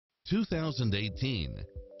2018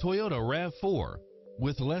 Toyota RAV4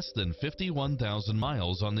 with less than 51,000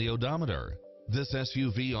 miles on the odometer. This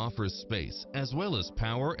SUV offers space as well as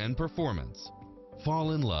power and performance.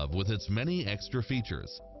 Fall in love with its many extra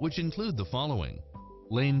features, which include the following: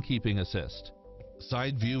 lane keeping assist,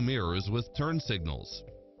 side view mirrors with turn signals,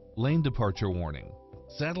 lane departure warning,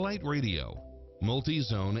 satellite radio,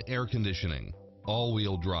 multi-zone air conditioning,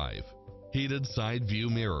 all-wheel drive, heated side view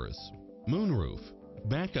mirrors, moonroof,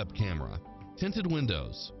 backup camera, tinted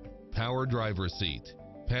windows, power driver seat,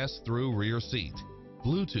 pass-through rear seat,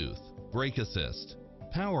 Bluetooth, brake assist,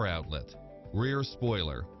 power outlet, rear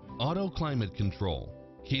spoiler, auto climate control,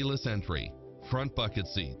 keyless entry, front bucket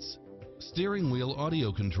seats, steering wheel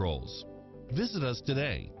audio controls. Visit us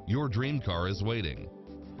today. Your dream car is waiting.